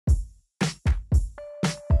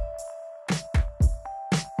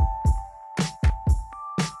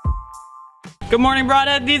Good morning,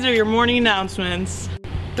 Brodhead. These are your morning announcements.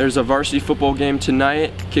 There's a varsity football game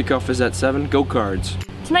tonight. Kickoff is at 7. Go Cards.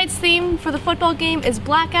 Tonight's theme for the football game is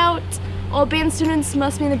Blackout. All band students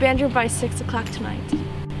must be in the band room by 6 o'clock tonight.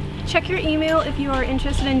 Check your email if you are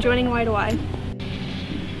interested in joining Y2Y.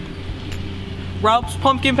 Ralph's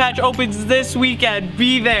Pumpkin Patch opens this weekend.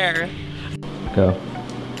 Be there. Go.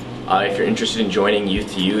 If you're interested in joining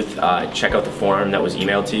Youth to Youth, check out the form that was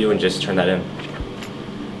emailed to you and just turn that in.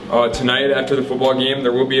 Tonight after the football game,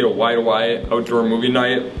 there will be a Y2Y outdoor movie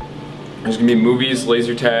night. There's going to be movies,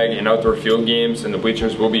 laser tag, and outdoor field games, and the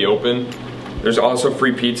bleachers will be open. There's also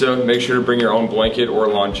free pizza. Make sure to bring your own blanket or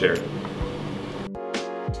lawn chair.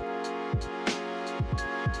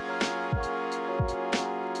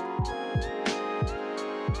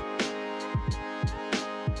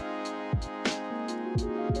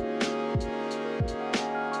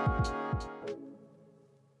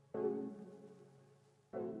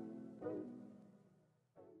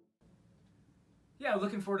 Yeah,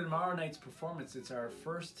 looking forward to tomorrow night's performance. It's our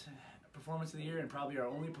first performance of the year and probably our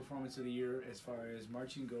only performance of the year as far as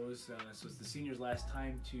marching goes. So it's the seniors' last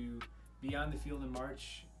time to be on the field in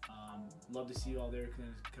March. Love to see you all there.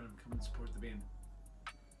 Come and support the band.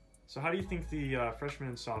 So how do you think the freshmen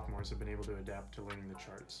and sophomores have been able to adapt to learning the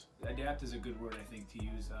charts? Adapt is a good word, I think, to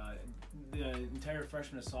use. The entire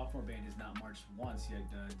freshman and sophomore band has not marched once yet,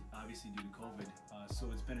 obviously due to COVID. So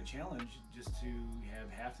it's been a challenge just to have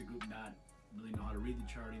half the group not really know how to read the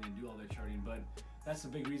charting and do all that charting, but that's the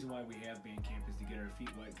big reason why we have band camp, is to get our feet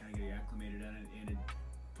wet, kind of get acclimated on it, and it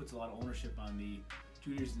puts a lot of ownership on the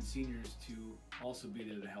juniors and seniors to also be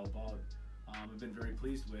there to help out. I've been very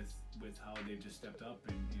pleased with how they've just stepped up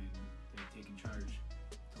and they've taken charge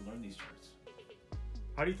to learn these charts.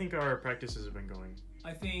 How do you think our practices have been going?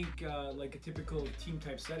 I think like a typical team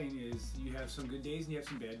type setting is you have some good days and you have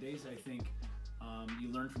some bad days. I think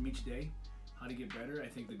you learn from each day how to get better. I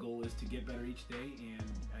think the goal is to get better each day, and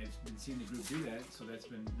I've been seeing the group do that, so that's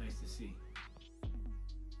been nice to see.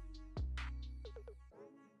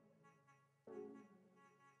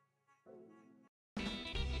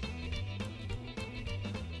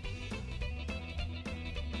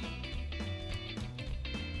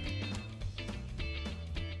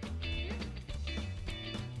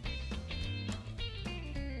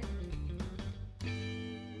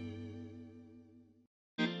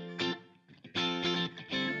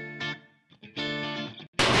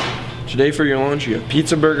 Today for your lunch, you have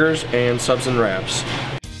pizza, burgers, and subs and wraps.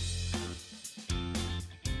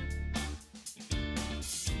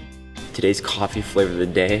 Today's coffee flavor of the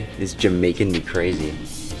day is Jamaican Me Crazy.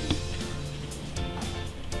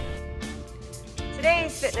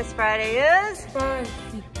 Today's Fitness Friday is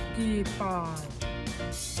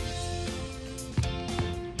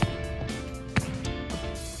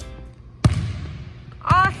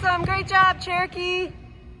awesome! Great job, Cherokee!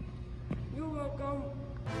 You're welcome.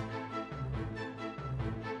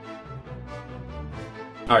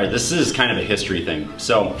 Alright, this is kind of a history thing.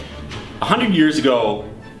 So, 100 years ago,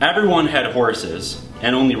 everyone had horses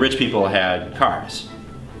and only rich people had cars.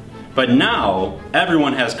 But now,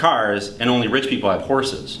 everyone has cars and only rich people have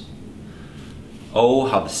horses. Oh,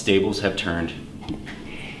 how the stables have turned.